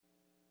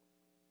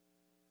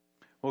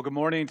Well, good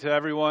morning to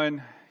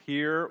everyone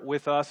here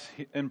with us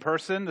in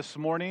person this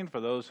morning.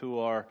 For those who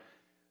are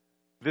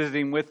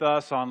visiting with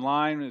us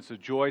online, it's a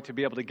joy to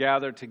be able to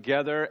gather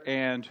together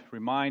and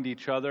remind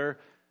each other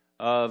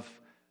of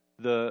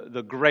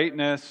the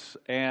greatness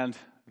and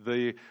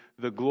the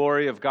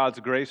glory of God's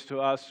grace to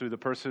us through the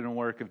person and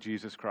work of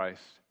Jesus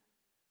Christ.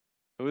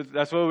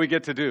 That's what we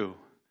get to do.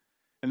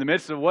 In the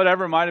midst of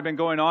whatever might have been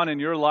going on in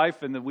your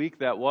life in the week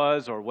that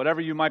was, or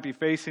whatever you might be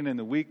facing in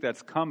the week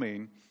that's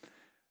coming,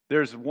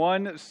 there's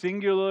one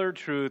singular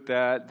truth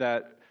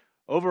that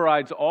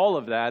overrides all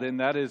of that, and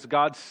that is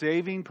God's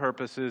saving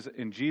purposes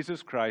in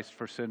Jesus Christ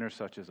for sinners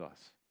such as us.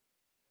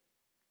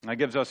 That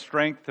gives us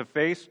strength to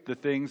face the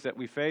things that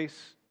we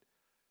face.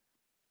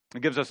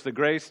 It gives us the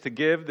grace to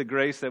give the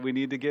grace that we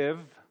need to give,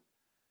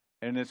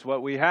 and it's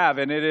what we have.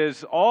 And it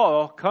is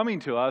all coming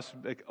to us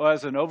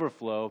as an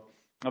overflow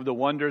of the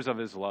wonders of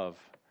His love.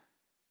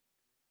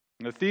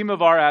 The theme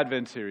of our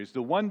Advent series,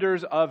 the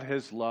wonders of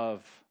His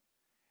love.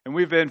 And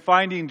we've been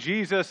finding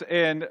Jesus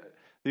in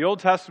the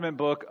Old Testament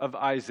book of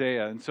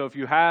Isaiah. And so if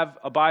you have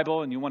a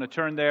Bible and you want to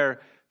turn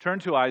there, turn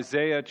to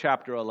Isaiah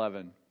chapter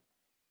 11.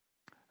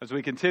 As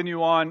we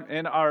continue on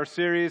in our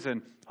series,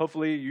 and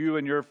hopefully you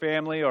and your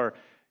family or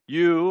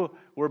you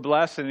were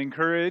blessed and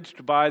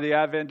encouraged by the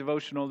Advent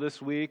devotional this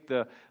week,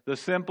 the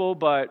simple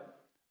but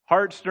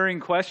heart-stirring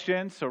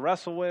questions to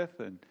wrestle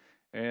with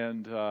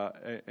and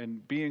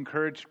be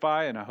encouraged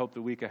by, and I hope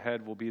the week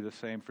ahead will be the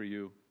same for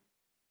you.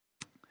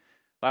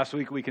 Last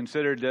week we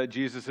considered that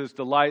Jesus is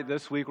the light.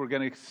 This week we're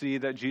going to see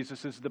that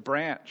Jesus is the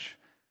branch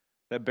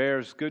that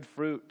bears good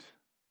fruit.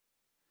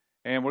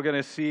 And we're going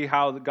to see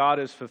how God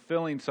is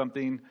fulfilling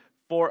something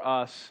for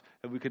us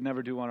that we could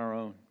never do on our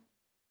own.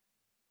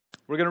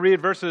 We're going to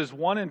read verses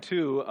 1 and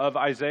 2 of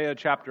Isaiah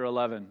chapter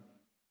 11.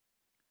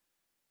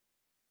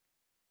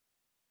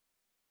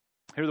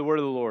 Hear the word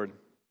of the Lord.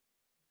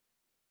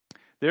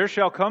 There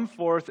shall come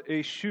forth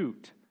a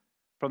shoot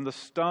from the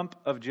stump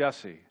of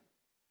Jesse,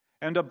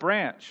 and a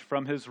branch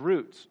from his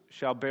roots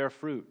shall bear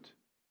fruit.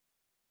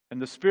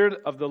 And the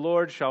Spirit of the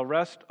Lord shall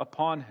rest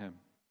upon him,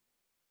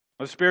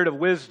 a spirit of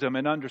wisdom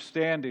and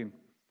understanding,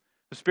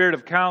 the spirit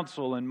of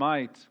counsel and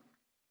might,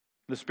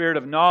 the spirit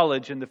of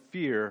knowledge and the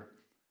fear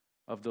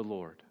of the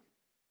Lord.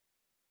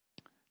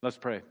 Let's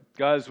pray.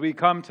 God, as we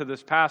come to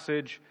this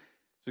passage,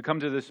 as we come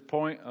to this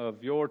point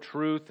of your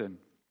truth, and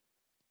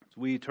as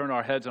we turn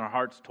our heads and our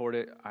hearts toward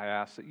it, I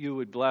ask that you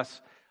would bless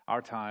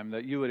our time,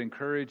 that you would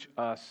encourage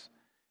us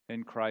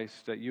in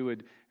Christ, that you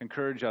would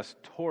encourage us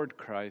toward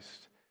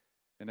Christ,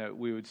 and that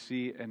we would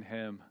see in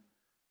Him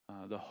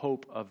the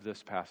hope of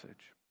this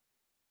passage.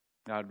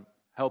 God,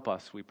 help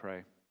us, we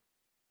pray,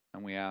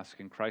 and we ask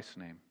in Christ's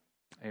name.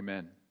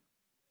 Amen.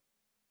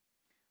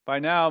 By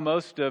now,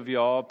 most of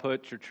y'all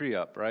put your tree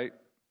up, right?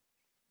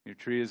 Your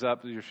tree is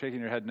up. You're shaking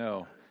your head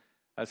no.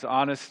 That's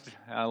honest.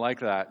 I like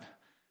that.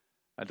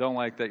 I don't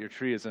like that your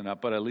tree isn't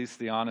up, but at least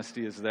the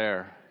honesty is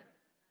there.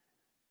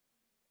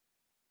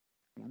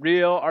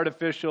 Real,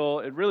 artificial,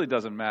 it really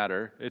doesn't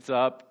matter. It's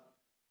up,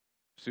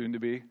 soon to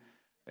be,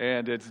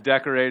 and it's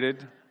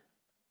decorated.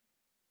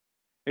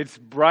 It's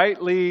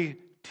brightly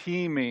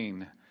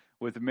teeming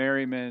with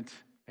merriment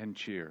and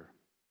cheer.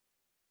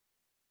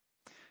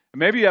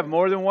 Maybe you have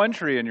more than one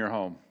tree in your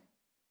home.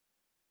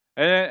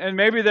 And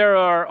maybe there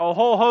are a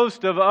whole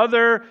host of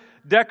other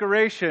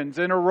decorations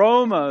and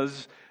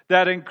aromas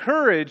that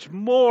encourage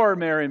more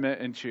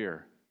merriment and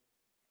cheer.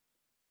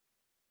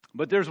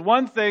 But there's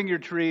one thing your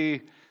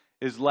tree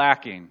is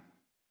lacking.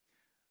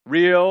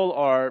 Real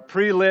or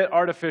pre-lit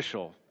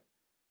artificial.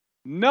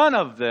 None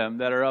of them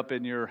that are up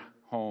in your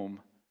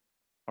home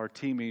are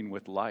teeming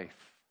with life.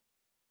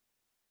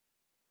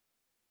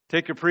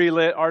 Take your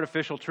pre-lit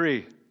artificial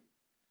tree.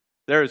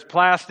 There is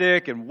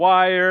plastic and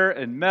wire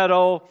and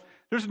metal.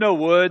 There's no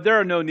wood. There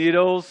are no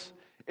needles.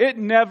 It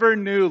never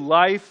knew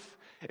life.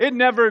 It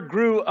never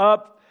grew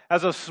up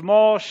as a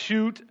small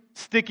shoot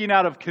sticking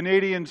out of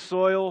Canadian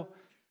soil.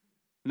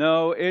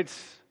 No,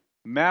 it's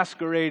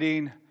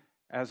masquerading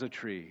as a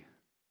tree.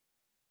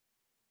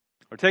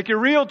 Or take your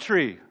real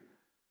tree.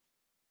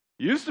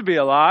 It used to be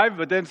alive,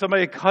 but then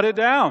somebody cut it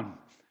down.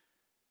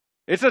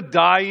 It's a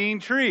dying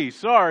tree.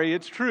 Sorry,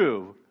 it's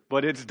true,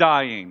 but it's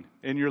dying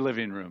in your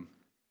living room.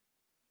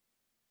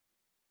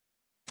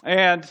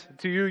 And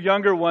to you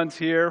younger ones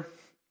here,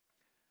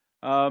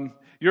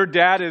 your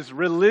dad is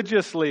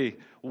religiously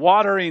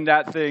watering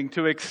that thing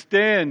to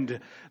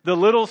extend the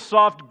little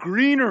soft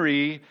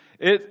greenery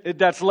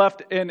that's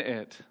left in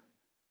it.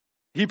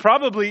 He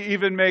probably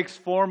even makes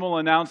formal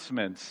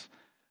announcements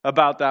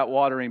about that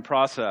watering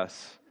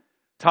process.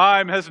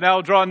 Time has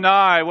now drawn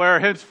nigh, where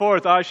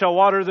henceforth I shall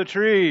water the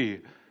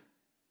tree.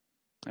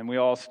 And we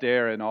all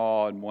stare in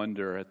awe and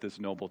wonder at this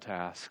noble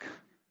task.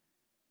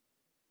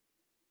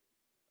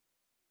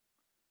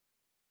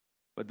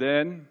 But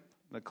then,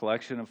 the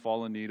collection of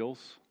fallen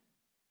needles,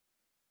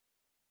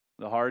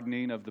 the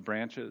hardening of the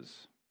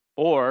branches,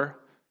 or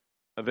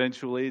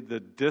eventually the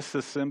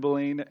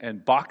disassembling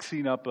and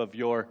boxing up of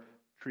your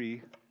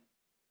tree.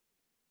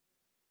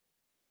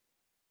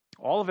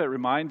 All of it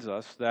reminds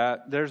us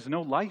that there's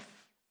no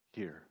life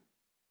here.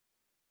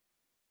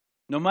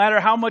 No matter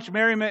how much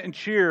merriment and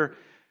cheer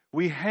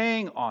we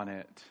hang on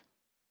it,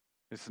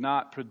 it's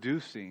not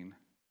producing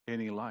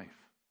any life.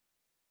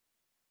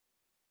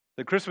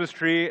 The Christmas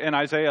tree in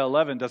Isaiah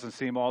 11 doesn't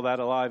seem all that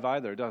alive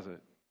either, does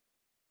it?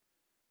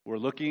 We're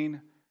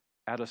looking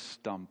at a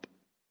stump.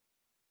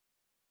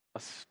 A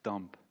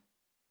stump.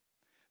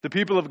 The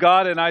people of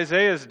God in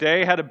Isaiah's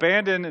day had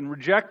abandoned and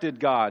rejected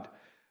God.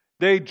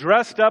 They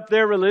dressed up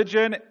their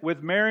religion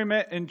with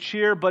merriment and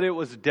cheer, but it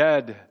was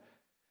dead.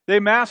 They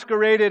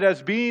masqueraded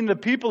as being the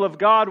people of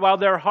God while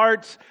their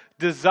hearts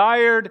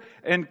desired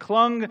and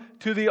clung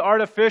to the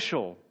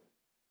artificial.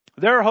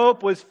 Their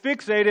hope was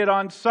fixated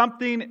on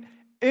something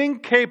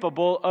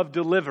incapable of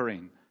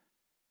delivering,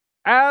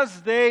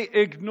 as they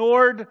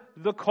ignored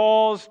the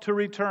calls to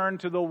return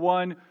to the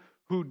one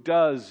who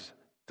does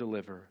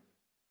deliver.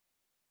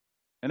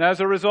 And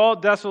as a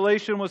result,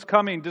 desolation was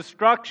coming.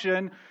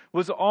 Destruction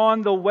was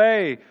on the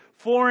way.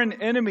 Foreign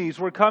enemies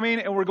were coming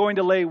and were going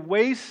to lay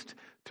waste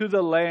to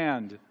the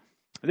land.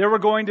 There were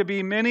going to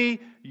be many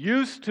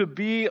used to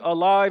be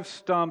alive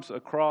stumps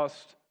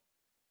across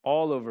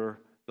all over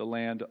the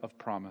land of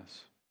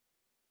promise.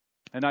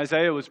 And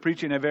Isaiah was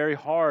preaching a very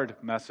hard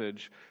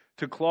message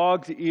to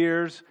clogged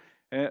ears,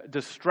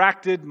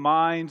 distracted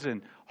minds,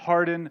 and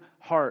hardened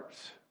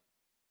hearts.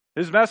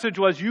 His message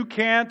was, you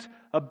can't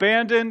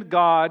abandon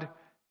God,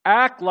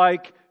 act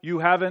like you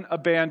haven't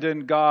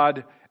abandoned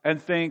God, and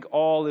think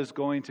all is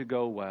going to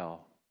go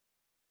well.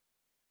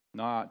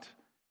 Not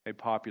a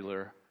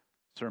popular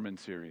sermon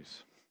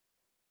series.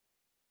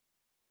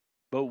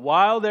 But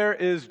while there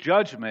is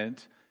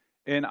judgment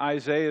in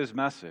Isaiah's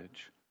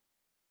message,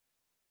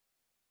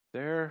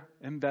 there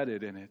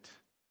embedded in it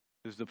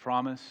is the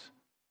promise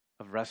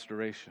of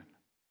restoration.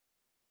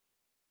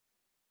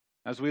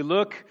 As we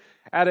look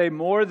at a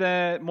more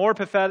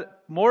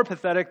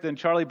pathetic than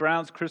Charlie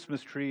Brown's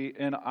Christmas tree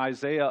in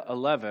Isaiah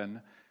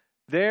 11,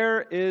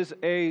 there is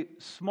a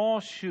small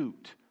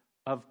shoot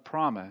of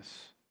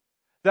promise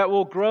that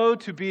will grow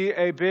to be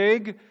a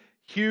big,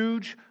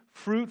 huge,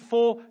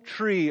 fruitful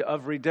tree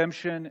of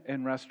redemption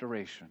and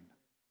restoration.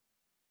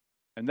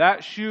 And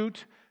that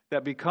shoot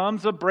that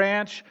becomes a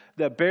branch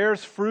that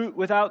bears fruit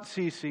without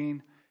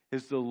ceasing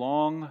is the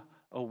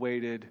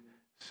long-awaited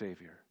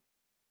Savior.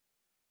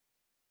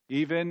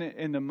 Even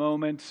in the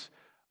moments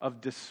of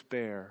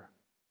despair,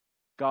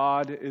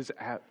 God is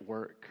at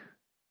work.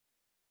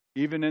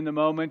 Even in the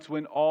moments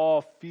when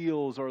all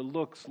feels or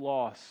looks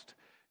lost,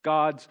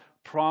 God's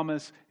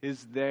promise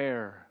is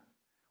there.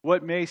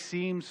 What may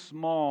seem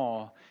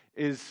small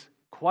is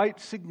quite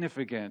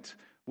significant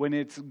when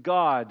it's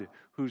God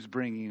who's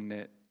bringing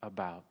it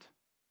about.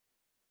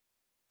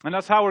 And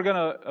that's how we're going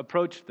to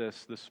approach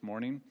this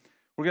morning.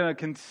 We're going to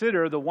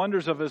consider the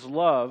wonders of His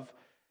love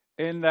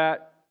in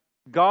that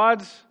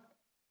God's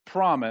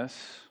promise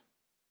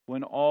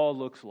when all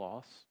looks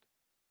lost,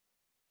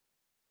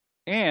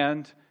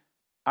 and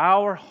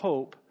our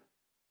hope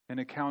in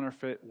a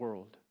counterfeit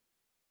world.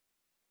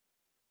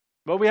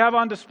 What we have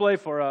on display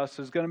for us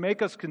is going to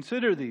make us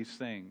consider these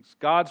things.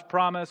 God's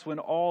promise when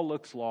all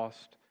looks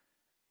lost,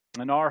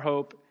 and our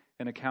hope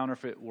in a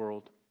counterfeit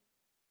world.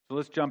 So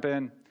let's jump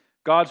in.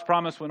 God's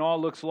promise when all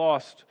looks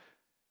lost,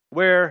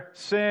 where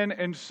sin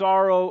and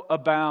sorrow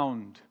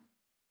abound.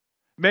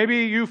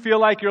 Maybe you feel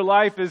like your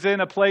life is in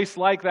a place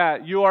like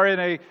that. You are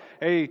in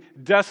a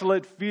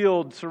desolate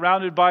field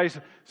surrounded by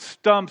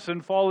stumps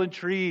and fallen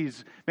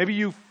trees. Maybe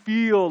you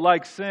feel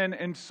like sin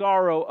and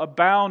sorrow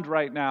abound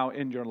right now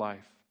in your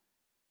life.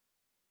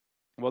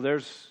 Well,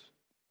 there's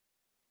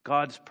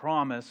God's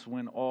promise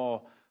when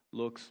all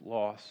looks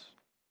lost.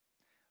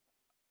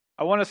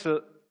 I want us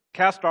to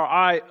cast our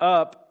eye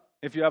up.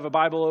 If you have a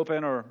Bible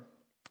open, or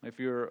if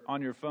you're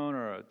on your phone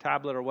or a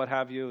tablet or what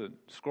have you,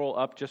 scroll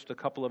up just a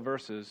couple of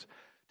verses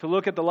to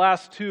look at the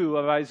last two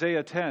of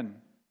Isaiah 10.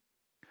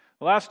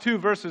 The last two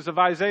verses of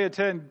Isaiah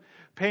 10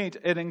 paint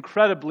an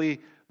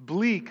incredibly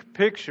bleak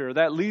picture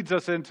that leads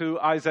us into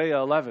Isaiah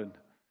 11.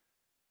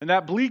 And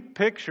that bleak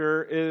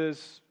picture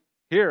is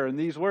here in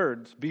these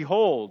words: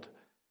 Behold,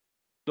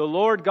 the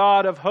Lord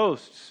God of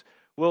hosts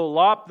will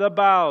lop the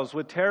boughs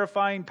with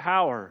terrifying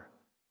power.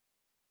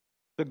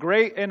 The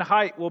great in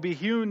height will be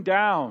hewn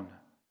down.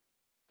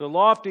 The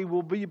lofty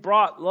will be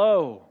brought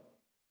low.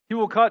 He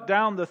will cut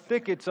down the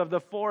thickets of the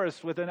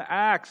forest with an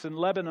axe, and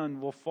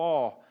Lebanon will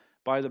fall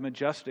by the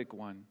majestic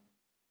one.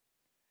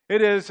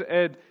 It is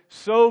a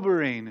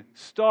sobering,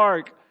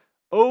 stark,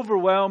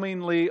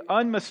 overwhelmingly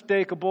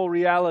unmistakable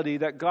reality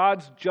that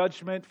God's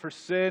judgment for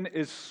sin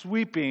is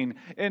sweeping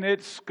in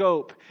its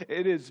scope.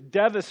 It is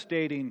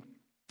devastating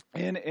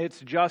in its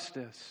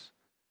justice.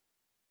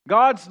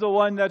 God's the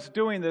one that's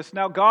doing this.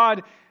 Now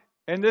God,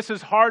 and this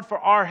is hard for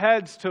our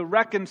heads to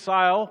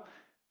reconcile,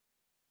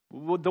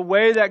 the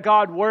way that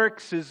God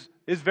works is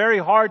very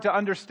hard to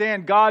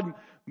understand. God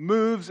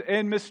moves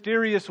in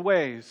mysterious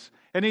ways.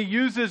 And He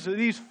uses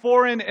these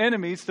foreign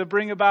enemies to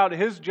bring about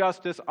His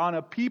justice on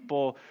a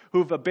people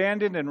who've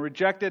abandoned and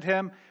rejected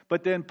Him,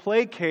 but then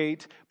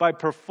placate by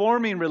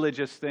performing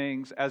religious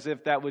things as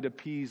if that would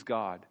appease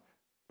God.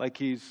 like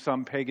he's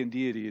some pagan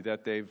deity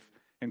that they've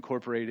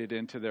incorporated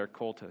into their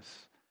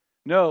cultus.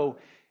 No,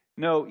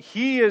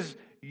 he is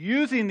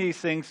using these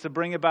things to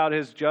bring about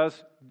his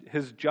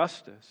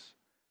justice.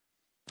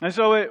 And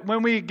so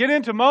when we get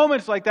into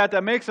moments like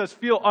that makes us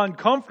feel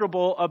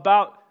uncomfortable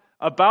about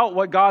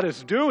what God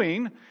is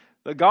doing,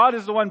 that God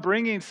is the one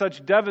bringing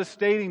such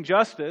devastating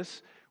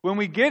justice. When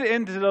we get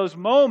into those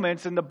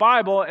moments in the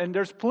Bible, and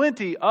there's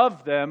plenty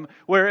of them,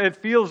 where it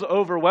feels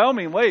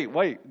overwhelming.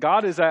 Wait,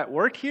 God is at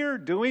work here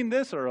doing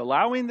this or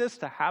allowing this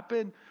to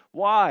happen?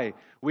 Why?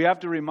 We have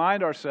to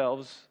remind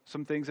ourselves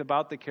some things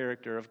about the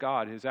character of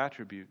God, His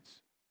attributes.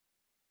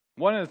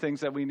 One of the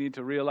things that we need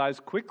to realize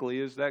quickly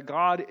is that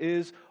God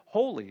is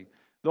holy.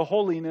 The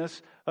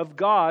holiness of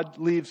God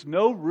leaves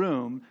no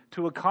room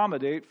to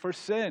accommodate for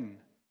sin.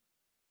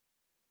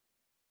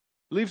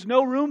 Leaves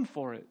no room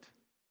for it.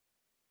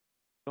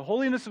 The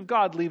holiness of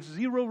God leaves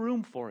zero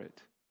room for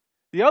it.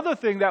 The other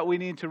thing that we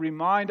need to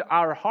remind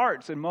our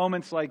hearts in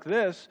moments like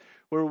this,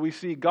 where we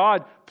see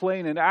God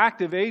playing an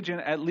active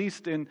agent, at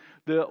least in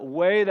the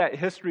way that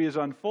history is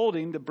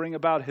unfolding to bring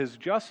about His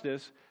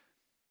justice,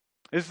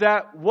 is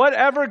that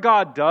whatever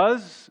God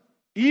does,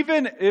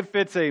 even if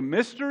it's a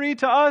mystery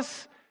to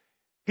us,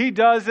 He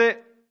does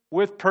it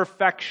with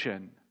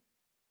perfection.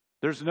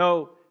 There's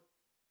no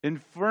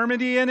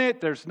infirmity in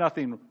it. There's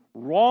nothing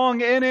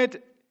wrong in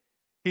it.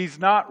 He's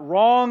not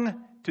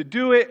wrong to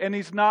do it, and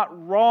He's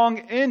not wrong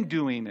in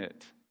doing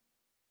it.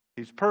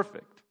 He's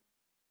perfect.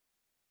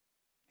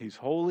 He's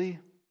holy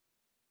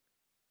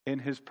in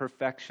His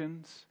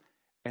perfections,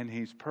 and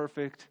He's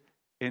perfect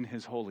in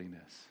His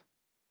holiness.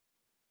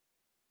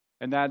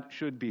 And that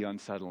should be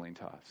unsettling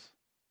to us.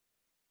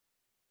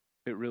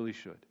 It really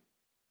should.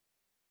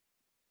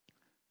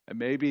 And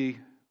maybe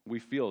we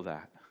feel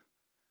that.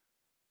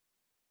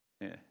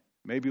 Yeah.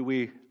 Maybe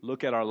we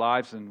look at our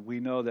lives and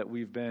we know that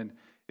we've been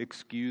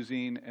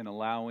excusing and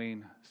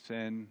allowing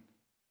sin.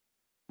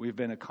 We've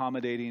been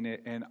accommodating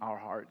it in our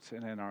hearts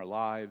and in our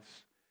lives.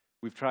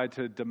 We've tried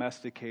to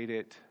domesticate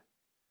it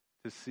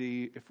to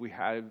see if we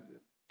have,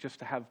 just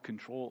to have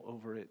control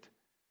over it.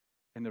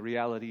 And the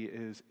reality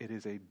is, it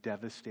is a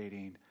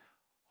devastating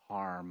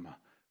harm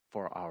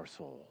for our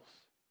souls.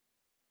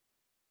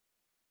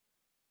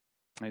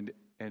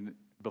 And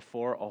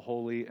before a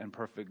holy and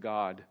perfect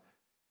God,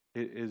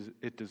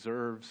 it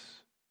deserves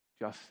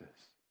justice.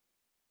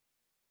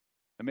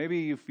 And maybe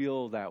you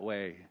feel that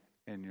way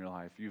in your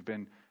life. You've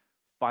been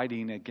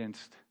fighting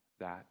against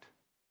that.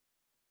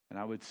 And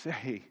I would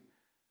say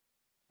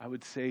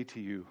to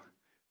you,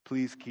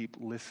 please keep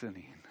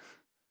listening.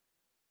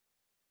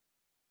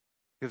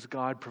 Because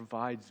God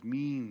provides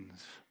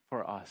means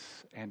for us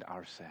and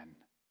our sin.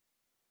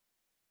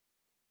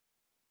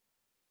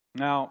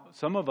 Now,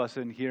 some of us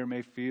in here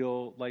may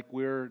feel like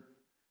we're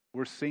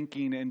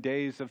sinking in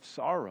days of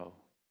sorrow.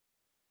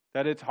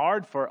 That it's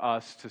hard for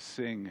us to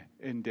sing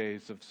in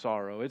days of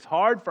sorrow. It's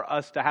hard for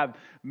us to have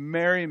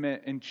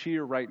merriment and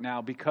cheer right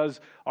now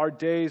because our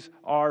days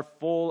are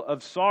full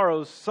of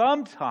sorrows.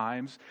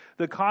 Sometimes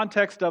the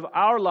context of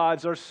our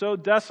lives are so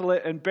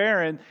desolate and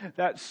barren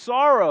that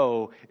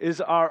sorrow is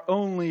our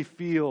only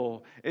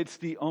feel. It's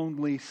the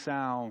only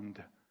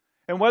sound.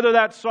 And whether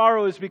that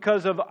sorrow is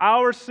because of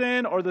our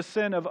sin or the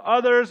sin of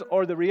others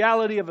or the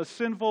reality of a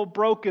sinful,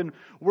 broken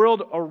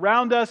world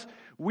around us,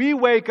 we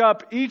wake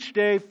up each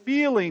day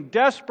feeling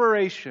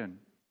desperation.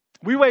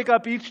 We wake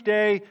up each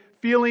day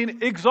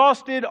feeling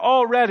exhausted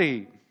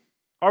already.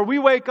 Or we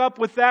wake up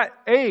with that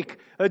ache,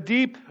 a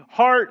deep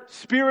heart,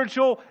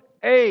 spiritual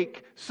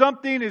ache.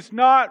 Something is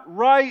not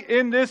right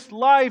in this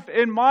life,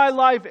 in my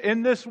life,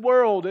 in this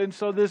world. And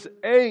so this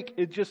ache,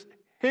 it just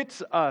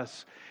hits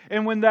us.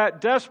 And when that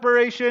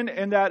desperation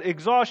and that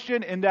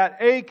exhaustion and that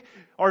ache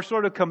are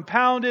sort of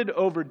compounded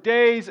over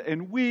days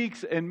and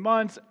weeks and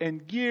months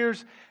and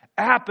years,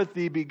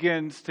 apathy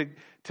begins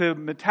to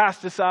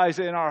metastasize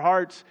in our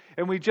hearts,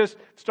 and we just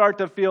start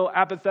to feel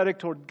apathetic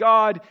toward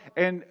God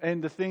and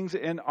the things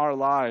in our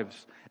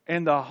lives.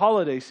 And the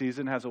holiday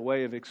season has a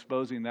way of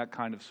exposing that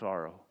kind of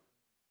sorrow.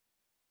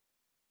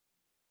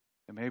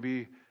 And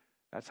maybe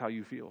that's how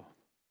you feel.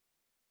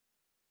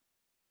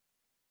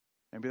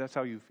 Maybe that's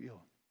how you feel.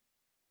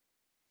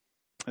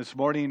 This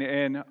morning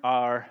in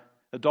our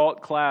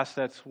adult class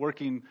that's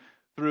working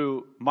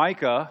through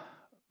Micah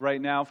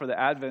right now for the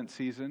Advent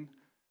season,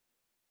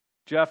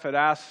 Jeff had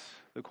asked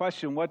the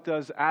question, what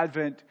does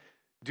Advent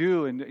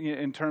do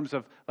in terms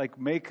of like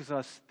makes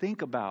us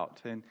think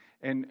about and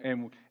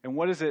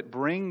what does it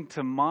bring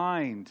to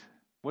mind?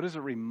 What does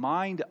it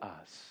remind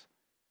us?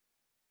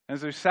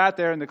 As we sat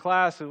there in the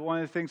class,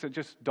 one of the things that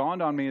just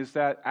dawned on me is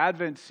that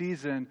Advent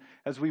season,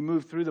 as we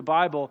move through the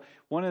Bible,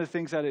 one of the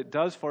things that it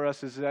does for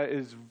us is that it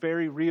is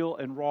very real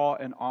and raw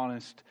and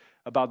honest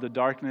about the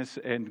darkness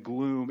and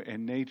gloom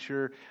and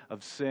nature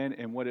of sin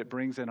and what it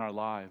brings in our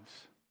lives.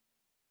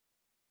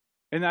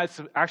 And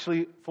that's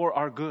actually for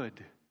our good,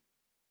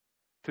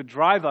 to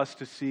drive us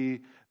to see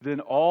then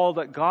all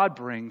that God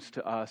brings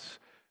to us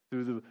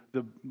through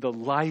the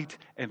light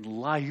and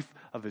life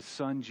of His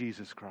Son,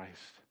 Jesus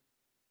Christ.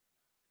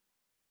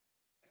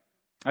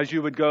 As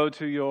you would go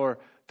to your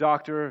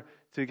doctor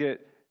to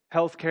get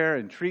health care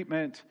and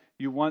treatment,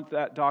 you want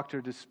that doctor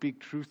to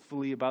speak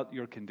truthfully about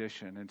your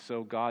condition. And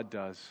so God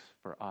does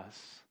for us,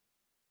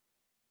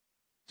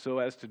 so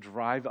as to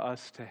drive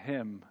us to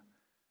Him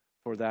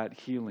for that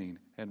healing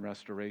and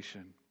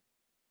restoration.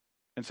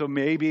 And so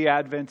maybe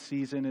Advent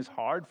season is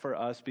hard for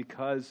us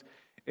because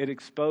it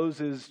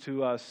exposes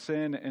to us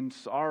sin and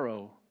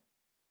sorrow.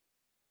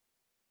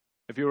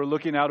 If you were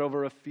looking out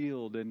over a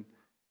field and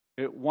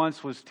it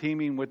once was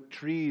teeming with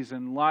trees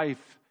and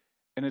life,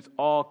 and it's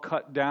all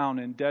cut down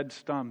and dead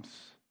stumps,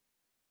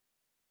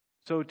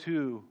 so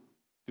too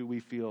do we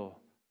feel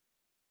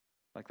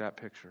like that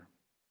picture.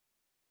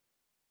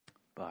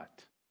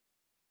 But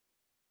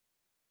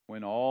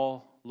when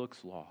all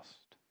looks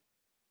lost,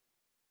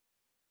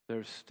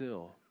 there's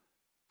still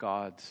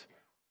God's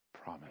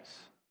promise.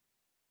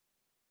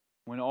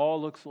 When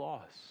all looks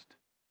lost,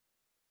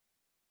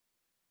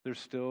 there's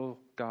still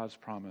God's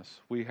promise.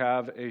 We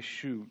have a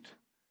shoot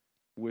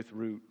with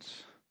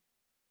roots.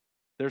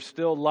 There's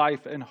still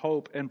life and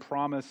hope and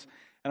promise.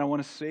 And I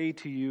want to say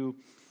to you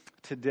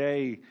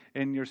today,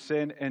 in your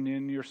sin and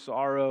in your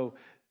sorrow,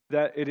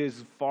 that it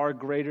is far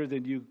greater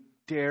than you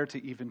dare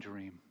to even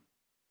dream.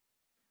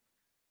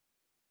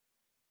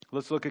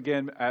 Let's look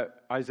again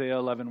at Isaiah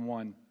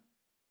 11:1.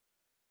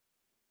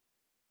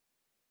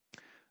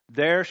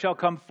 There shall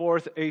come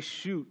forth a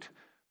shoot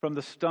from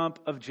the stump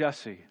of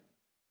Jesse,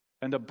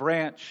 and a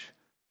branch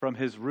from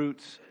his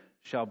roots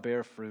shall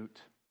bear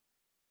fruit.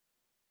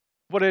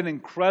 What an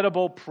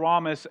incredible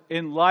promise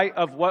in light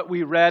of what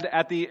we read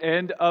at the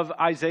end of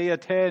Isaiah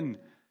 10.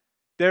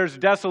 There's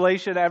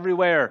desolation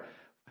everywhere.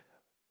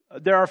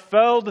 There are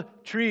felled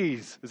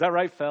trees. Is that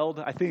right, felled?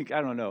 I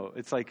don't know.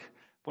 It's like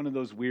one of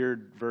those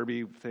weird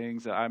verby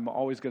things that I'm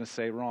always going to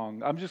say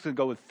wrong. I'm just going to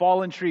go with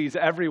fallen trees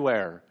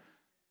everywhere.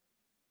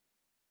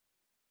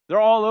 They're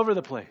all over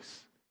the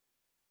place.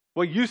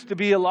 What used to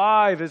be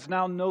alive is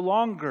now no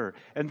longer.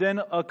 And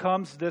then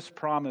comes this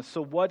promise.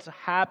 So what's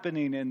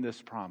happening in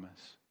this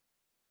promise?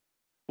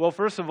 Well,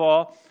 first of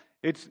all,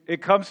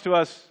 it comes to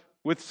us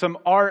with some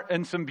art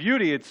and some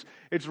beauty.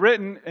 It's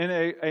written in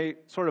a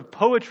sort of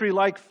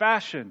poetry-like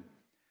fashion,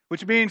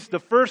 which means the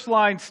first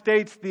line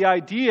states the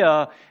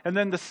idea, and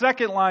then the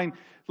second line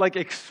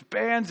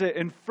expands it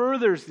and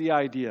furthers the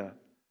idea.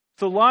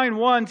 So line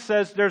 1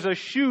 says there's a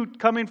shoot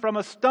coming from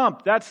a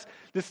stump. That's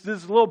this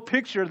little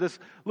picture, this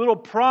little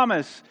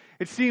promise.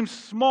 It seems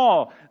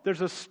small.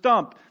 There's a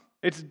stump.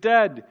 It's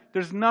dead.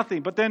 There's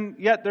nothing. But then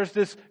yet there's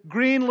this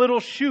green little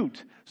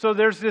shoot. So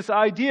there's this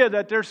idea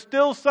that there's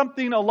still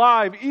something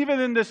alive, even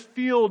in this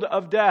field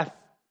of death.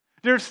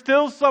 There's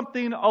still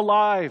something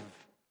alive.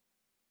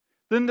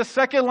 Then the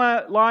second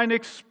line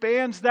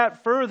expands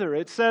that further.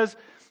 It says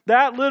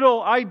that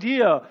little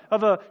idea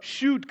of a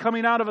shoot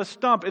coming out of a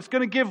stump, it's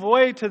going to give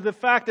way to the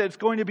fact that it's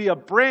going to be a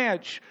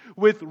branch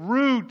with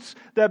roots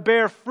that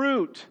bear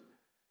fruit.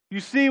 You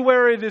see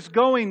where it is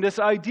going, this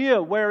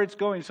idea where it's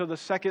going. So the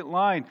second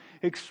line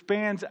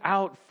expands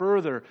out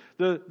further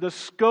the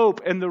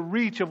scope and the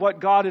reach of what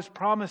God is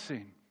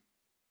promising.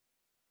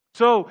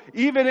 So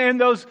even in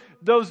those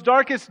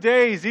darkest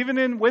days,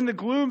 even when the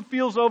gloom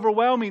feels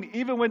overwhelming,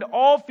 even when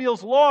all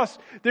feels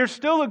lost, there's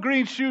still a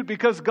green shoot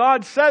because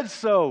God says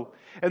so.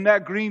 And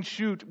that green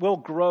shoot will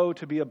grow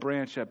to be a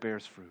branch that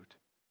bears fruit.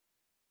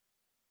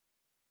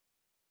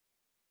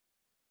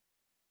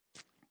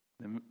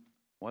 And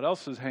what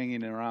else is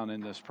hanging around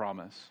in this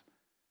promise?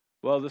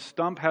 Well, the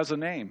stump has a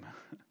name.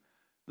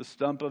 The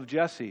stump of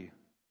Jesse.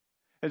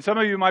 And some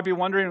of you might be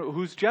wondering,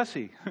 who's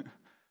Jesse?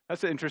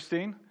 That's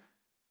interesting.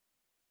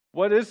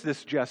 What is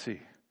this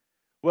Jesse?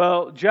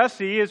 Well,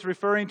 Jesse is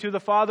referring to the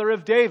father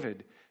of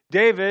David.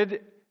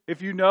 David,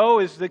 if you know,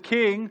 is the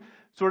king,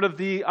 sort of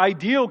the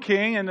ideal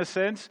king in the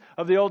sense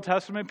of the Old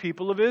Testament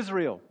people of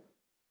Israel.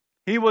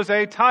 He was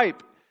a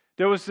type.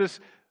 There was this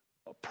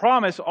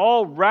promise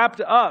all wrapped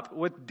up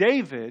with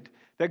David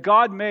that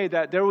God made,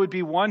 that there would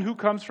be one who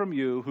comes from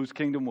you whose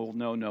kingdom will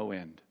know no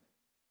end.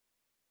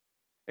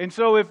 And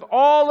so if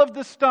all of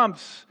the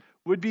stumps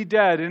would be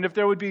dead, and if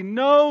there would be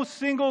no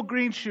single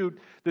green shoot,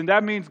 then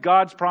that means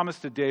God's promise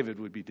to David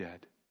would be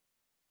dead.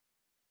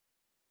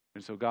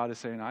 And so God is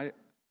saying, I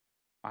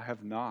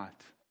have not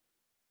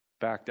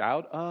backed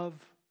out of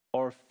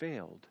or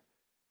failed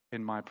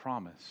in my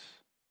promise.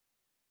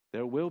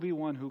 There will be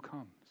one who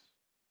comes.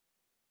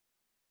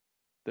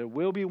 There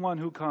will be one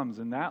who comes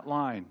in that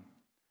line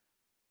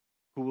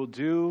who will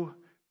do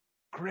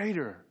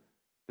greater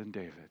than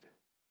David.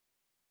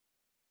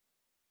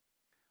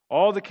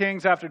 All the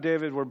kings after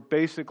David were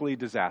basically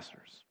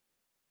disasters.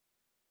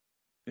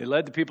 They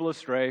led the people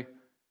astray,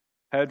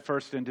 head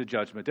first into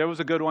judgment. There was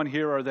a good one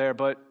here or there,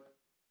 but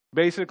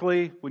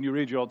basically, when you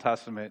read your Old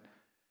Testament,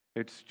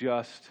 it's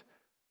just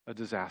a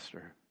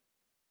disaster.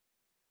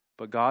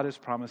 But God is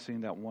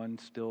promising that one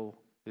still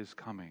is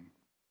coming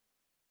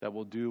that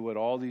will do what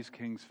all these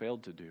kings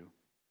failed to do.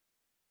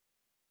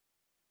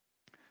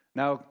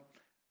 Now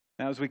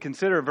as we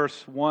consider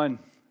verse 1,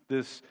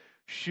 this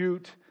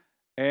shoot,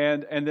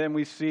 and then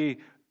we see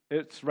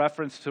its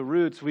reference to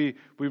roots, we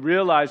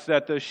realize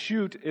that the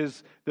shoot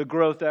is the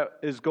growth that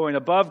is going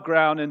above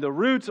ground, and the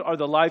roots are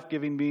the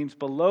life-giving means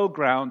below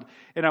ground.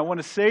 And I want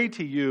to say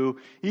to you,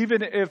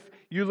 even if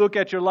you look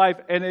at your life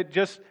and it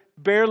just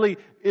barely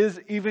is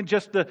even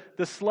just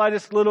the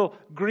slightest little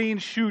green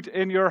shoot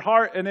in your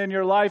heart and in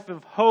your life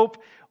of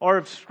hope or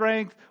of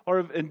strength or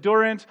of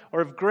endurance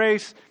or of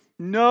grace,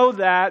 know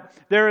that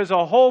there is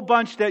a whole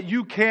bunch that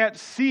you can't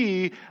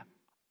see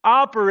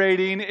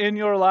operating in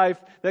your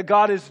life that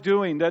God is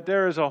doing, that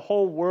there is a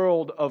whole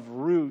world of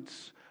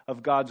roots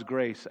of God's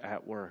grace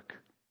at work.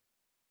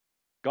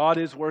 God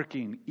is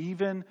working,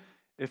 even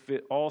if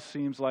it all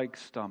seems like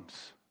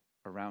stumps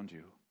around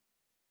you.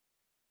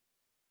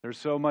 There's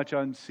so much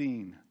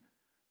unseen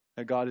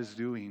that God is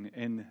doing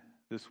in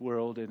this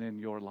world and in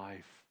your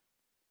life.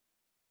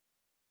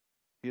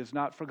 He has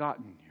not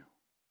forgotten you.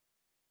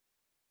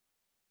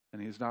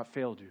 And He has not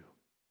failed you.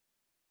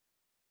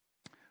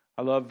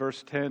 I love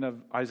verse 10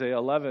 of Isaiah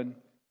 11.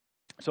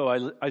 So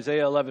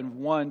Isaiah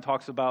 11:1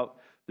 talks about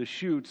the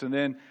shoots, and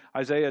then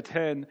Isaiah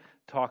 10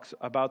 talks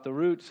about the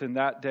roots. In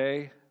that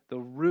day, the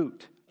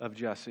root of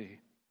Jesse,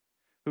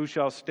 who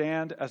shall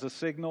stand as a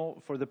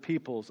signal for the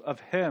peoples. Of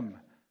him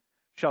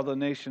shall the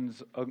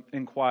nations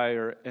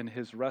inquire, and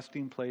his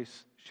resting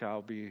place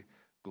shall be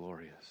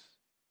glorious.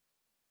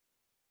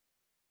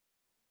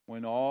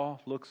 When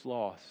all looks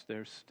lost,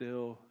 there's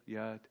still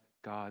yet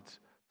God's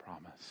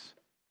promise.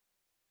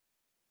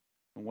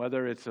 And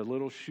whether it's a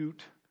little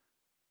shoot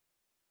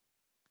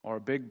or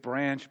a big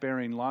branch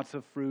bearing lots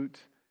of fruit,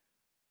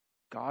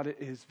 God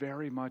is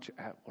very much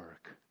at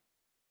work,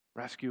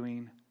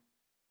 rescuing,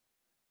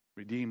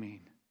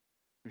 redeeming,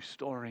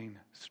 restoring,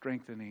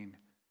 strengthening,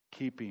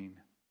 keeping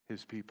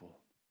His people.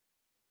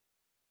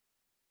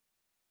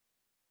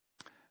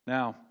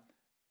 Now,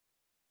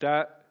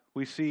 that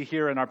we see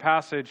here in our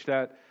passage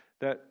that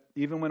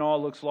even when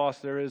all looks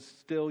lost, there is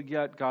still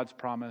yet God's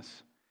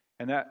promise.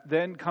 And that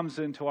then comes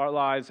into our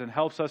lives and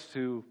helps us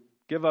to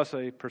give us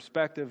a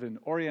perspective and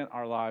orient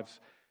our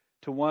lives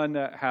to one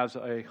that has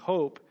a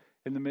hope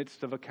in the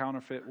midst of a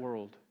counterfeit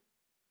world.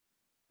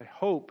 A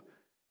hope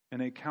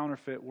in a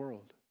counterfeit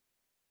world.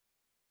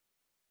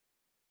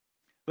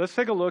 Let's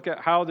take a look at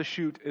how the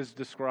shoot is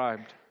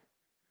described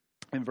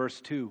in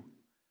verse 2.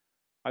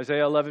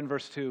 Isaiah 11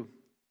 verse 2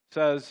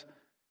 says,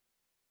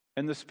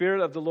 "And the Spirit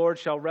of the Lord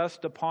shall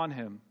rest upon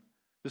him,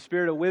 the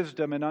Spirit of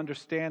wisdom and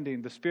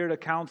understanding, the Spirit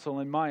of counsel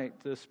and might,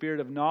 the Spirit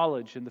of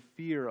knowledge and the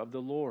fear of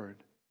the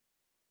Lord."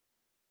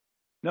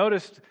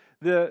 Notice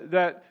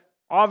that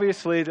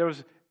obviously there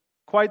was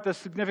quite the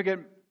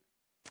significant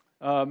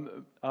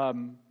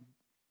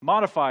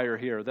modifier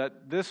here,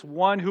 that this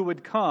one who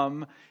would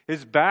come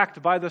is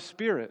backed by the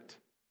Spirit.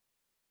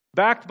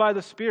 Backed by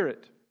the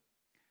Spirit.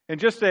 And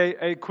just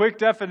a quick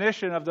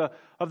definition of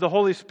the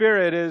Holy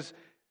Spirit is,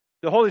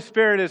 the Holy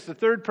Spirit is the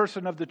third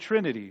person of the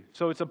Trinity.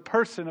 So it's a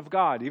person of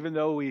God. Even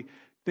though we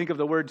think of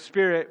the word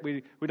Spirit,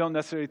 we don't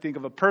necessarily think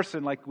of a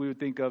person like we would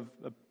think of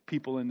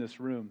people in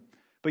this room.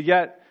 But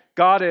yet,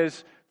 God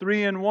is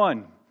three in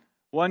one.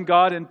 One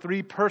God in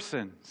three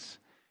persons.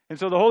 And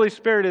so the Holy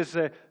Spirit is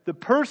the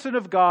person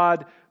of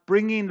God,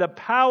 bringing the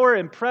power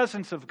and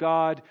presence of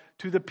God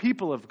to the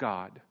people of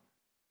God.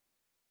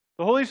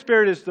 The Holy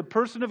Spirit is the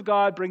person of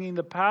God, bringing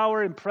the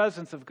power and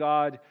presence of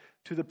God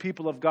to the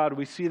people of God.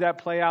 We see that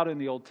play out in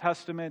the Old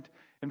Testament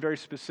in very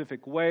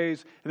specific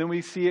ways. And then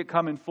we see it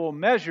come in full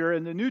measure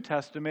in the New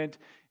Testament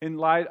in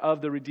light of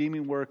the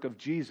redeeming work of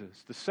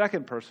Jesus, the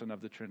second person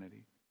of the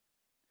Trinity.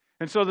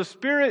 And so the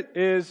Spirit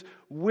is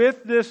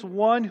with this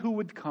one who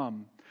would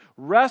come,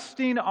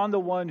 resting on the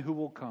one who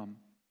will come.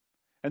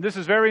 And this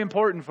is very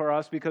important for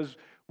us because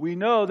we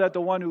know that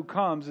the one who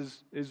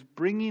comes is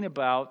bringing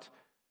about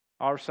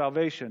our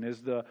salvation,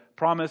 is the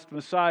promised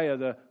Messiah,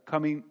 the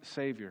coming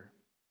Savior.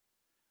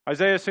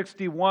 Isaiah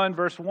 61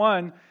 verse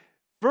 1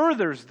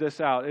 furthers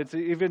this out. It's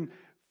even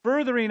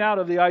furthering out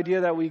of the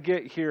idea that we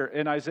get here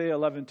in Isaiah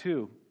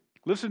 11:2.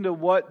 Listen to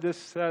what this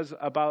says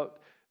about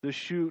the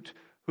shoot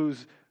who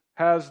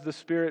has the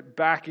Spirit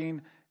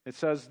backing. It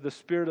says, "The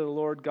Spirit of the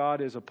Lord God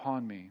is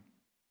upon me,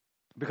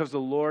 because the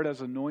Lord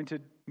has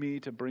anointed me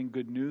to bring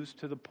good news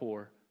to the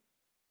poor.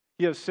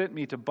 He has sent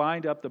me to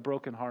bind up the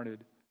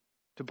brokenhearted,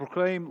 to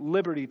proclaim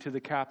liberty to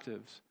the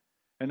captives,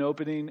 and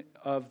opening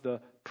of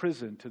the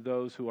prison to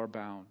those who are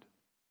bound."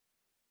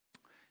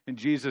 In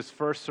Jesus'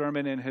 first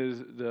sermon in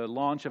the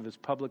launch of his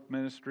public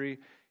ministry,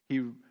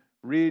 he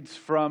reads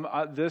from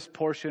this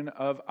portion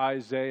of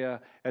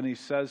Isaiah, and he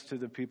says to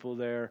the people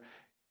there,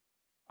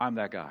 "I'm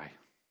that guy.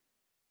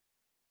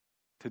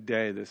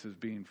 Today this is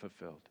being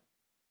fulfilled."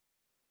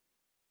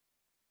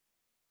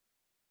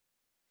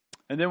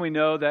 And then we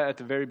know that at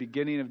the very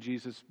beginning of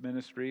Jesus'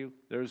 ministry,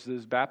 there's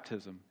this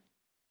baptism.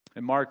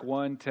 In Mark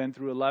 1, 10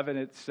 through 11,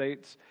 it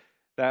states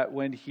that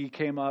when he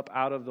came up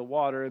out of the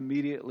water,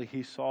 immediately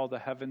he saw the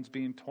heavens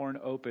being torn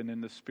open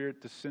and the Spirit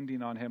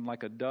descending on him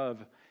like a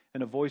dove.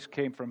 And a voice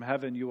came from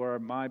heaven, "You are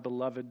my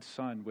beloved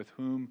Son,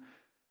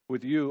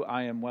 with you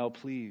I am well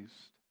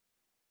pleased."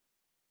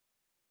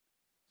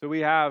 So we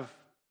have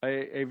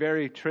a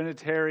very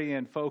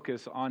Trinitarian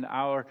focus on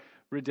our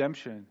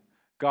redemption.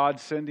 God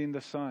sending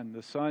the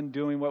Son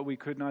doing what we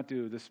could not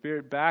do, the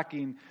Spirit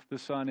backing the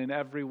Son in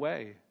every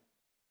way.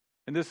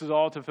 And this is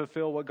all to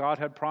fulfill what God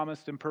had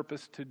promised and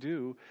purposed to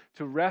do,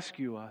 to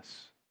rescue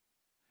us.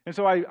 And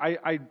so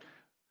I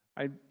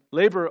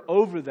labor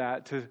over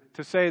that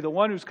to say the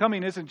one who's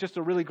coming isn't just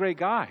a really great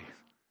guy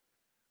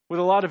with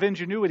a lot of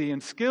ingenuity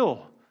and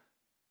skill.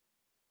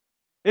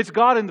 It's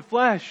God in the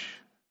flesh.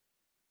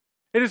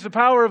 It is the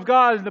power of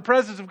God and the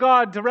presence of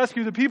God to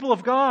rescue the people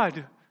of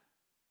God.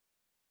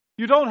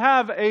 You don't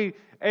have a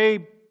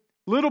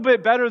little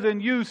bit better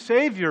than you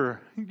Savior.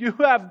 You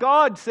have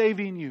God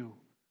saving you.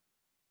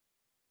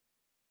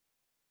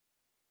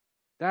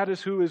 That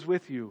is who is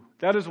with you.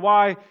 That is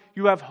why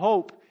you have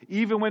hope,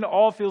 even when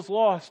all feels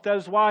lost. That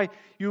is why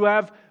you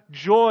have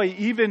joy,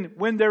 even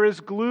when there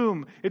is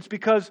gloom. It's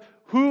because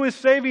who is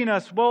saving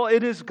us? Well,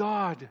 it is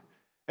God,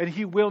 and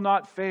He will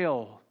not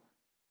fail.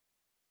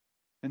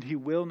 And He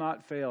will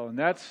not fail. And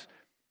that's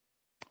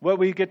what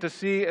we get to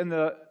see in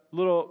the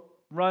little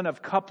run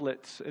of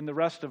couplets in the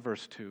rest of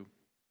verse 2.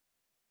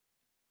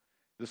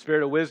 The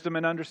spirit of wisdom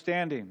and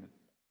understanding,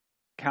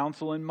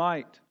 counsel and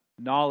might,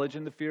 knowledge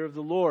and the fear of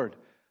the Lord.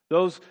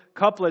 Those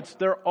couplets,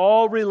 they're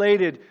all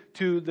related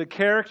to the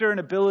character and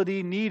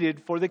ability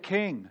needed for the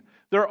king.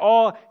 They're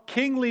all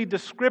kingly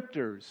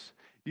descriptors.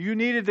 You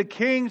needed the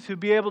king to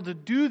be able to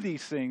do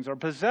these things or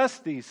possess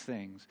these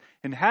things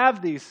and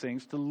have these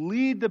things to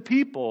lead the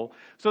people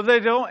so they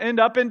don't end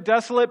up in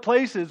desolate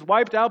places,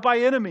 wiped out by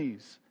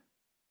enemies.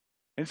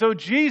 And so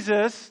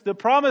Jesus, the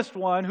promised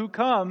one who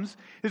comes,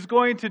 is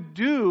going to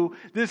do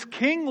this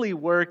kingly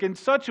work in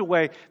such a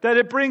way that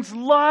it brings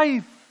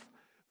life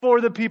for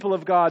the people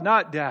of God,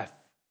 not death.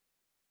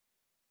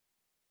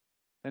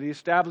 And He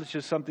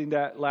establishes something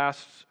that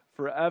lasts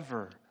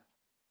forever.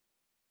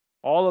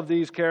 All of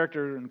these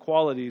character and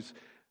qualities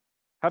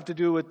have to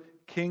do with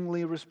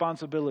kingly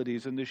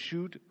responsibilities, and the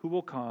shoot who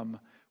will come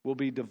will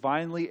be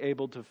divinely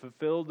able to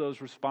fulfill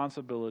those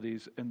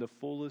responsibilities in the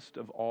fullest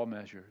of all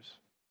measures.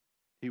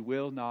 He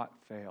will not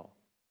fail.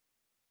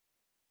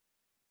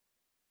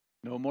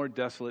 No more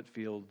desolate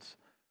fields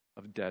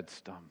of dead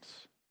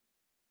stumps.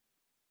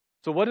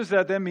 So what does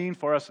that then mean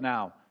for us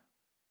now?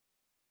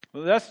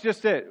 Well, that's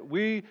just it.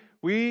 We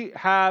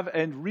have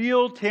a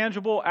real,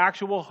 tangible,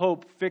 actual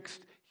hope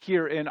fixed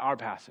here in our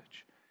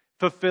passage,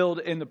 fulfilled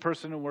in the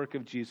person and work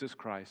of Jesus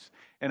Christ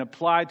and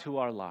applied to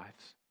our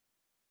lives.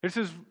 This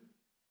is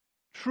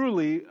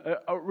truly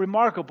a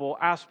remarkable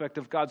aspect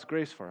of God's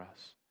grace for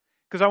us.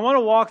 Because I want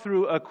to walk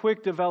through a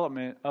quick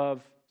development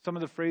of some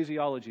of the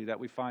phraseology that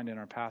we find in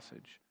our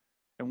passage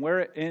and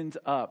where it ends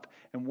up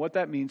and what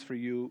that means for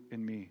you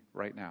and me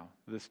right now,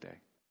 this day.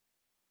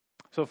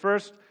 So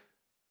first,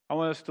 I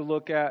want us to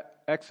look at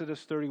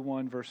Exodus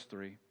 31, verse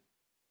 3.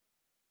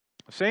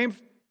 Same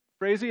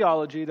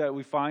phraseology that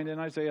we find in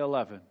Isaiah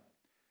 11.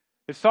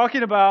 It's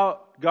talking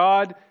about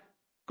God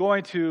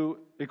going to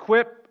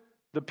equip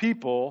the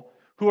people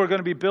who are going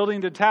to be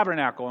building the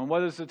tabernacle. And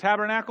what is the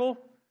tabernacle?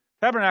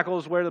 Tabernacle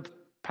is where the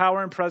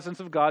power and presence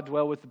of God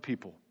dwell with the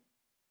people.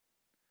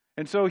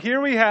 And so here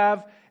we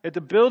have, at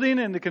the building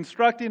and the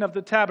constructing of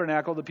the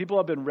tabernacle, the people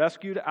have been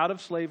rescued out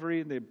of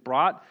slavery, and they're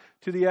brought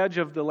to the edge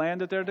of the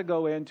land that they're to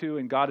go into,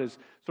 and God is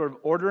sort of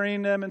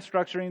ordering them and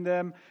structuring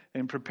them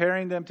and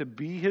preparing them to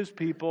be His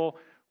people.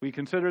 We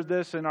considered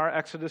this in our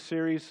Exodus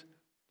series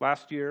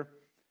last year.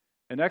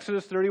 In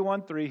Exodus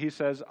 31:3, He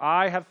says,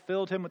 I have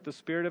filled him with the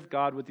Spirit of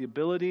God, with the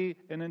ability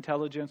and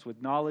intelligence,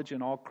 with knowledge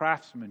and all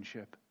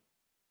craftsmanship.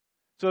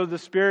 So the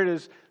Spirit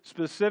is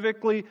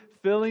specifically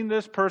filling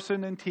this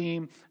person and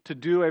team to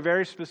do a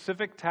very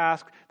specific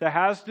task that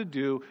has to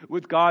do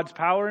with God's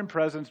power and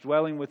presence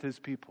dwelling with His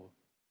people.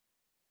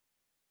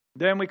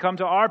 Then we come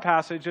to our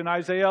passage in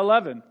Isaiah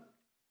 11.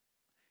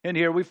 And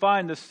here we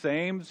find the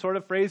same sort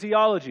of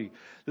phraseology.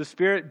 The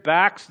Spirit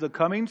backs the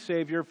coming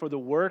Savior for the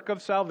work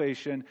of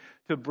salvation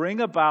to bring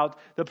about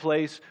the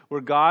place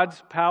where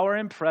God's power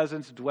and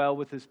presence dwell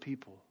with His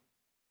people.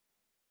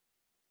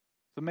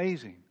 It's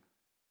amazing.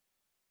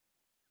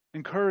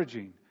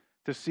 Encouraging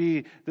to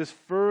see this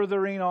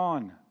furthering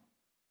on.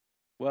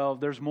 Well,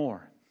 there's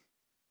more.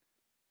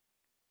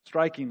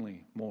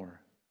 Strikingly more.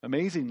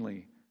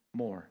 Amazingly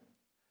more.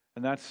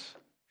 And that's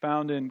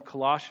found in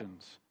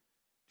Colossians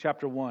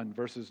chapter 1,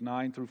 verses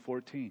 9 through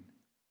 14.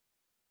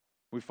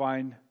 We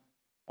find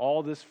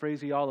all this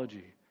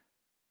phraseology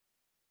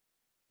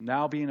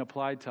now being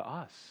applied to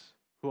us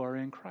who are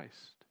in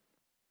Christ.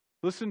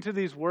 Listen to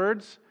these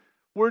words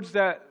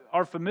that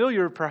are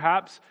familiar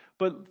perhaps,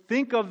 but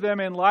think of them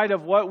in light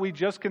of what we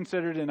just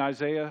considered in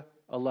Isaiah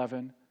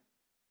 11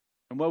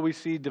 and what we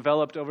see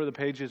developed over the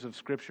pages of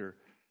Scripture.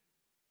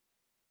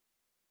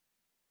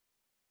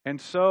 And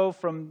so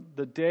from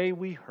the day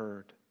we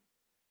heard,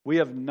 we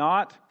have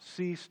not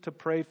ceased to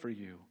pray for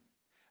you,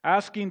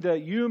 asking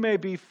that you may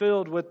be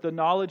filled with the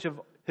knowledge of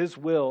His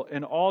will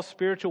in all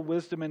spiritual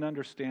wisdom and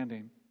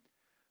understanding,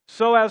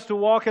 so as to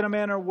walk in a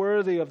manner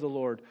worthy of the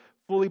Lord,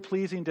 fully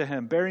pleasing to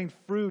Him, bearing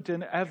fruit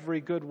in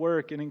every good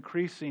work and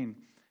increasing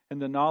in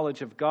the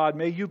knowledge of God.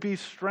 May you be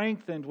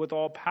strengthened with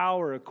all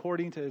power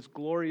according to his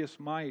glorious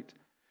might,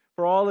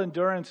 for all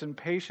endurance and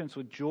patience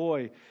with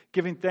joy,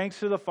 giving thanks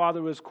to the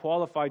Father who has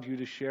qualified you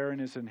to share in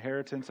his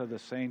inheritance of the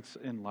saints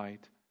in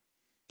light.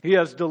 He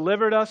has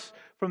delivered us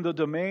from the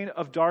domain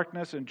of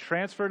darkness and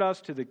transferred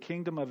us to the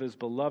kingdom of his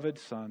beloved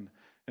Son,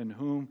 in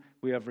whom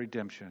we have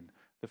redemption,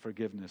 the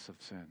forgiveness of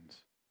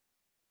sins.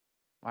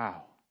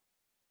 Wow.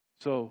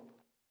 So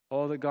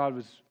all that God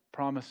was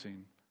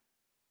promising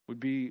would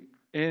be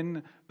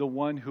in the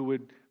one who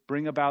would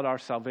bring about our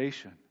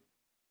salvation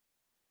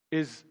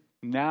is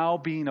now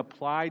being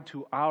applied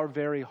to our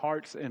very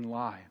hearts and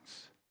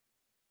lives.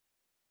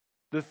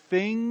 The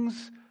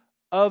things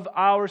of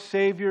our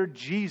Savior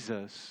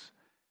Jesus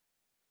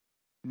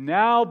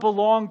now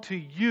belong to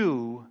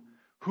you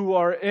who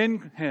are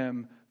in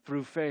him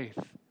through faith.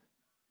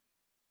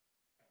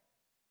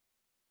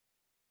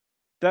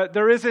 That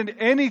there isn't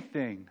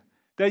anything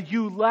that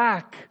you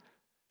lack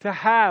to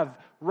have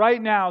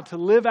right now to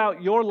live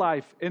out your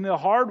life in a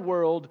hard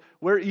world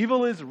where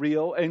evil is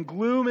real and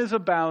gloom is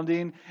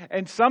abounding,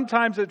 and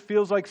sometimes it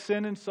feels like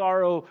sin and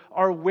sorrow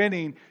are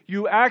winning.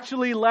 You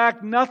actually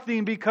lack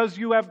nothing because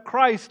you have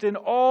Christ, and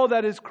all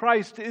that is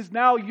Christ is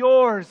now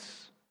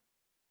yours.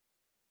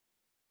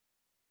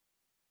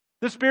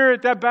 The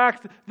Spirit that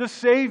backed the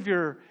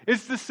Savior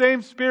is the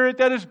same Spirit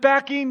that is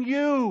backing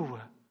you.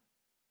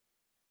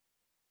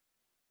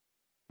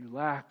 You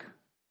lack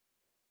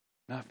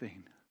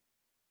nothing.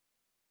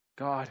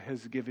 God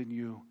has given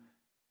you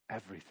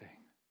everything.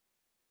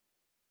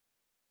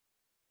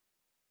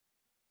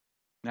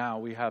 Now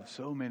we have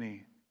so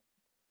many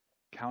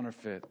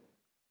counterfeit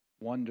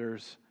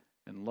wonders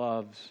and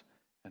loves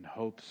and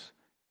hopes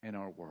in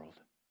our world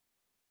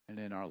and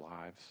in our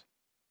lives.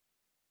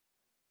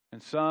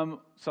 And some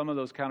of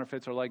those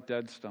counterfeits are like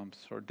dead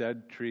stumps or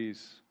dead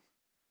trees.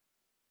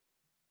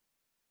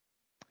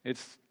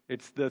 It's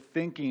the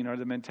thinking or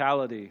the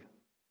mentality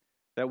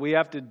that we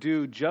have to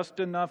do just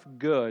enough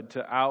good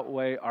to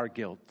outweigh our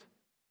guilt.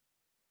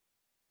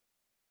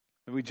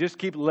 If we just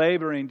keep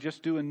laboring,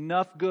 just do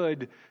enough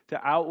good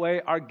to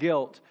outweigh our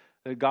guilt,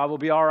 that God will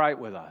be all right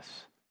with us.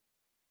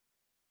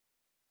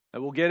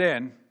 That we'll get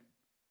in,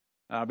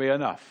 that'll be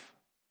enough.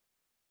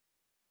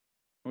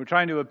 We're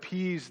trying to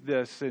appease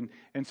this, and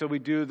so we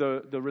do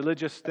the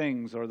religious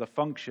things or the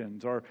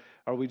functions, or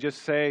we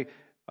just say,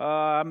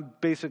 I'm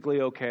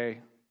basically okay.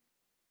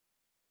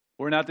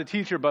 We're not the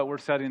teacher, but we're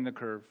setting the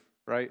curve,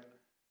 right?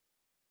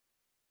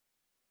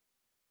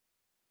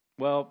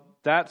 Well,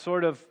 that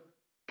sort of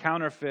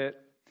counterfeit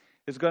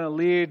is going to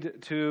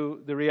lead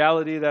to the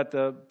reality that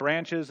the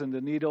branches and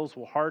the needles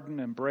will harden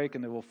and break,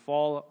 and they will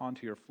fall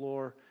onto your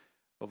floor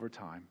over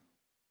time.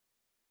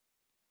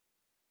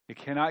 It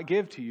cannot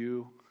give to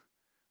you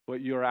what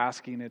you're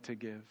asking it to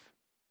give.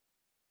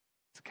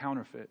 It's a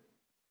counterfeit.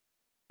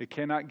 It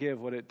cannot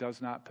give what it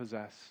does not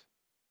possess.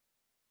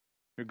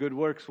 Your good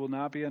works will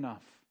not be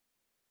enough.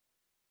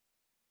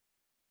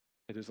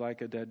 It is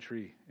like a dead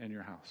tree in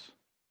your house.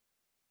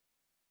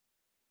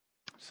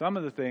 Some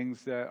of the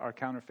things that are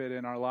counterfeit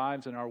in our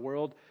lives and our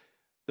world,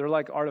 they're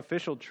like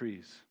artificial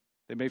trees.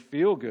 They may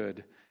feel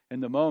good in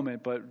the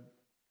moment, but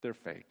they're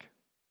fake.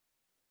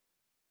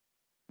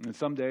 And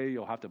someday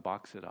you'll have to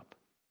box it up.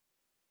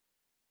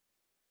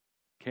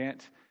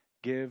 Can't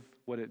give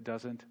what it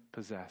doesn't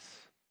possess.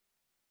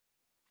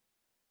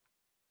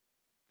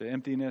 The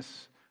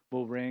emptiness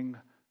will ring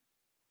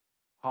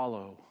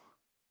hollow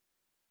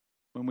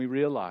when we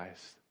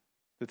realize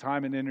the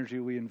time and energy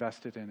we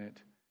invested in it,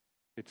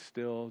 it's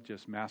still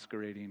just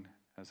masquerading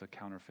as a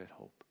counterfeit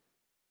hope.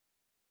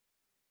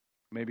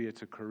 Maybe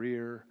it's a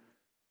career,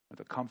 or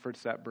the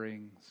comforts that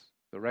brings,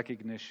 the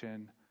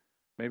recognition.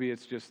 Maybe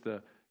it's just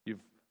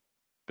you've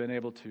been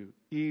able to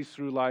ease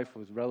through life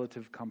with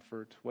relative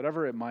comfort,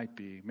 whatever it might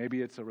be.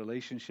 Maybe it's a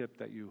relationship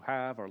that you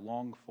have or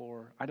long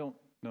for. I don't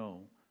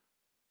know.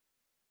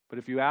 But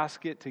if you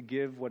ask it to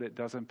give what it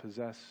doesn't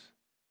possess,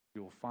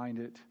 you will find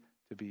it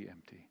to be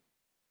empty.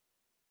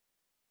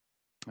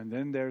 And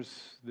then there's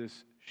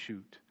this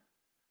shoot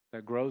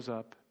that grows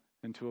up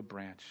into a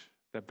branch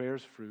that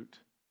bears fruit,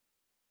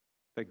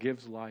 that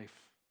gives life,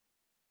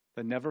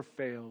 that never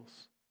fails,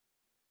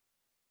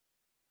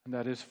 and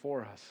that is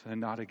for us and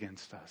not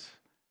against us.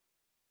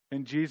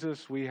 In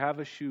Jesus, we have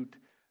a shoot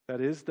that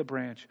is the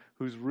branch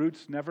whose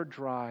roots never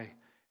dry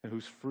and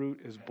whose fruit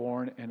is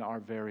born in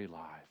our very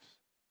lives.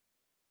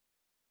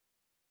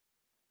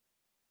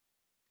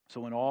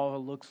 So when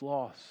all looks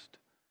lost,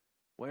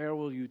 where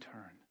will you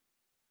turn?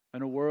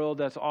 In a world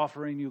that's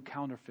offering you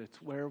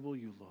counterfeits, where will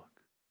you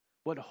look?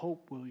 What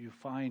hope will you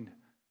find?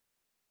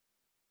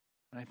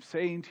 And I'm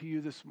saying to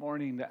you this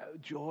morning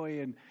that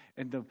joy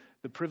and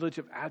the privilege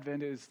of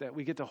Advent is that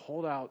we get to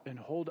hold out and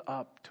hold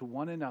up to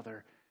one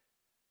another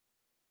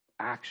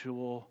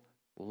actual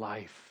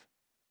life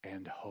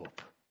and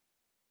hope.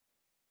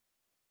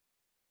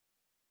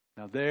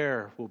 Now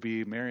there will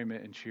be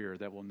merriment and cheer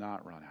that will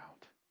not run out.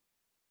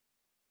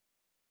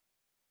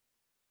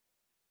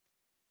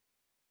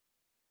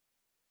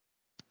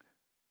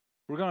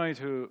 We're going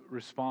to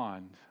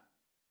respond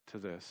to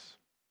this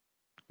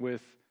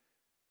with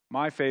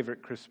my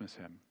favorite Christmas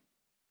hymn.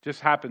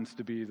 Just happens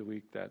to be the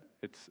week that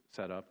it's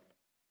set up.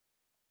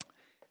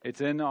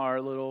 It's in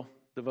our little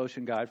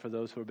devotion guide for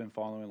those who have been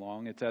following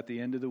along. It's at the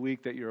end of the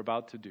week that you're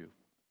about to do.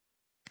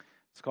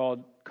 It's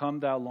called Come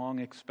Thou Long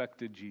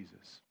Expected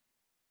Jesus.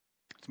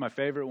 It's my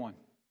favorite one.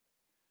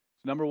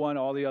 It's number one.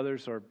 All the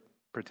others are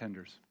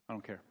pretenders. I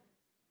don't care.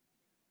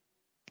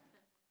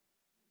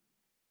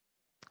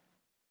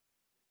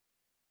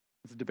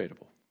 It's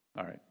debatable.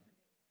 All right.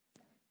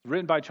 It's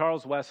written by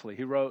Charles Wesley.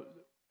 He wrote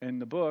in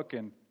the book,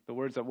 and the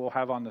words that we'll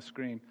have on the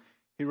screen,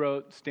 he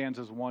wrote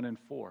stanzas 1 and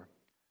 4.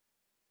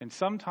 And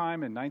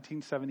sometime in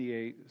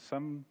 1978,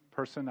 some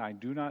person I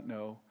do not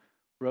know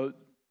wrote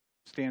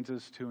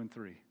stanzas 2 and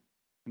 3.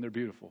 And they're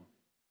beautiful.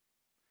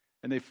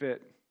 And they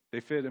fit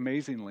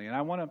amazingly. And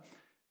I want to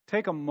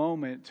take a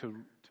moment to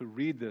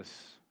read this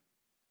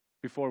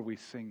before we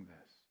sing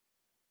this.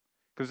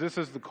 Because this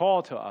is the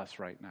call to us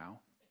right now.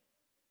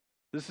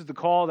 This is the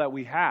call that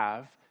we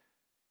have,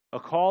 a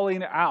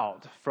calling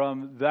out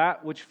from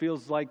that which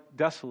feels like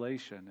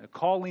desolation, a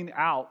calling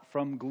out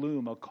from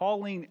gloom, a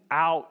calling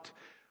out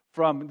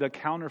from the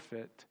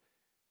counterfeit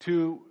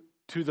to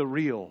the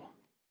real,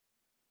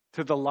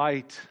 to the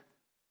light,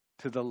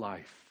 to the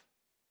life.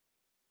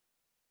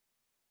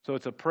 So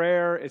it's a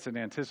prayer, it's an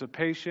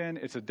anticipation,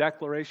 it's a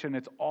declaration,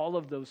 it's all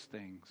of those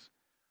things.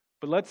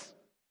 But let's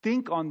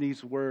think on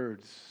these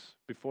words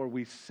before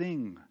we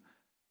sing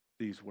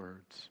these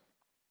words.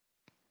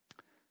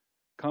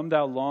 Come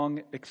thou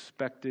long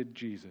expected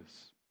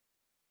Jesus,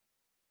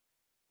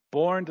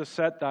 born to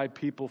set thy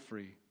people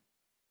free.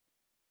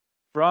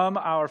 From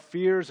our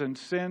fears and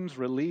sins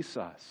release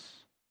us.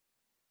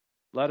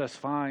 Let us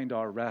find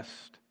our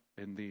rest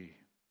in thee.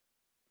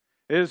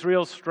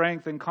 Israel's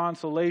strength and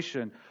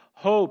consolation,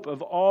 hope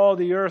of all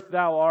the earth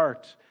thou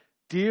art,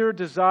 dear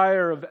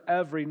desire of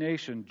every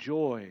nation,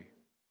 joy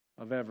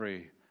of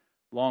every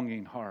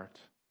longing heart.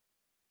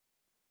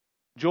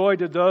 Joy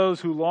to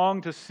those who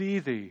long to see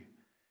thee,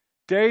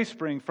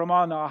 dayspring from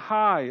on the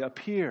high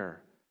appear.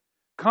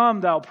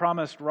 Come, thou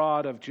promised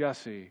rod of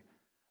Jesse,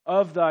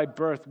 of thy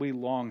birth we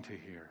long to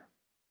hear.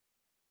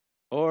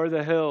 O'er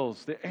the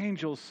hills, the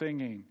angels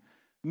singing,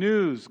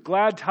 news,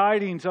 glad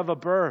tidings of a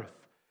birth.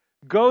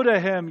 Go to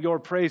him, your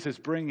praises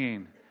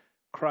bringing.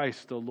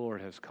 Christ the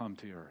Lord has come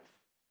to earth.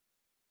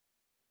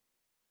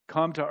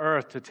 Come to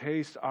earth to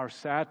taste our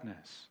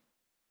sadness,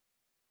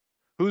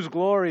 whose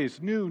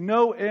glories knew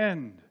no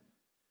end.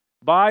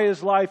 By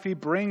his life he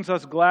brings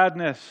us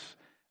gladness,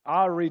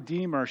 our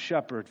Redeemer,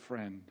 shepherd,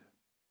 friend.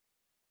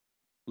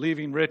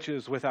 Leaving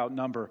riches without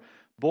number,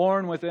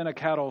 born within a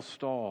cattle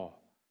stall.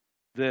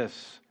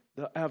 This,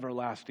 the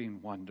everlasting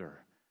wonder,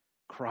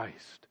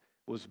 Christ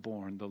was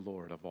born the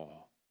Lord of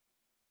all.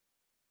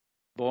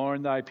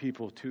 Born thy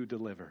people to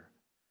deliver,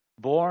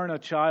 born a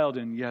child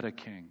and yet a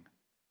king,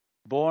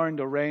 born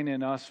to reign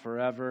in us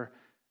forever,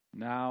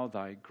 now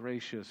thy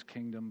gracious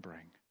kingdom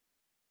bring.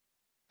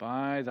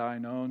 By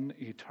thine own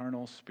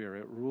eternal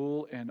Spirit,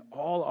 rule in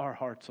all our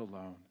hearts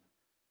alone.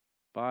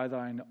 By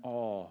thine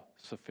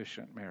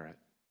all-sufficient merit,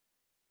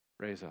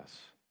 raise us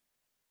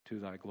to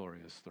thy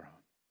glorious throne.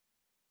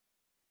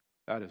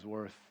 That is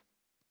worth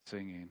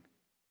singing.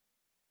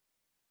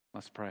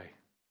 Let's pray.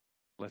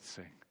 Let's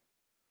sing.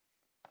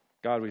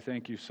 God, we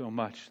thank you so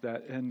much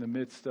that in the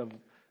midst of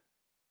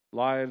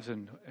lives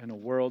and in a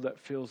world that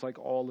feels like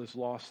all is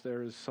lost,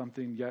 there is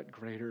something yet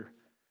greater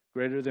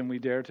than we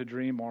dare to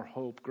dream or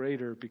hope,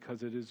 greater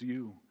because it is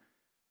you,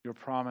 your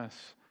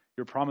promise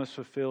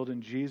fulfilled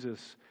in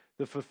Jesus,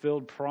 the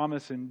fulfilled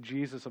promise in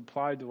Jesus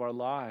applied to our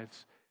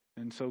lives.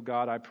 And so,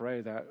 God, I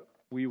pray that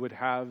we would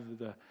have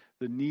the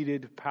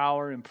needed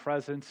power and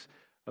presence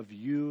of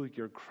you,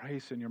 your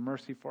grace and your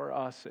mercy for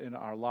us in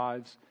our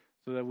lives,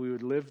 so that we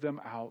would live them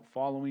out,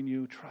 following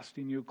you,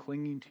 trusting you,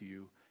 clinging to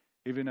you,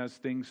 even as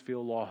things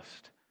feel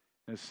lost,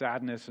 as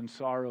sadness and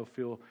sorrow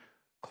feel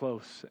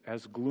close,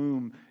 as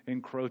gloom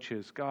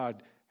encroaches.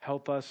 God,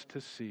 help us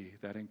to see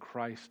that in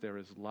Christ there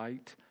is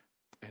light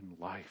and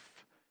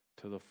life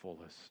to the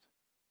fullest.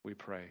 We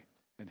pray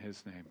in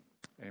his name.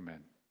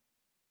 Amen.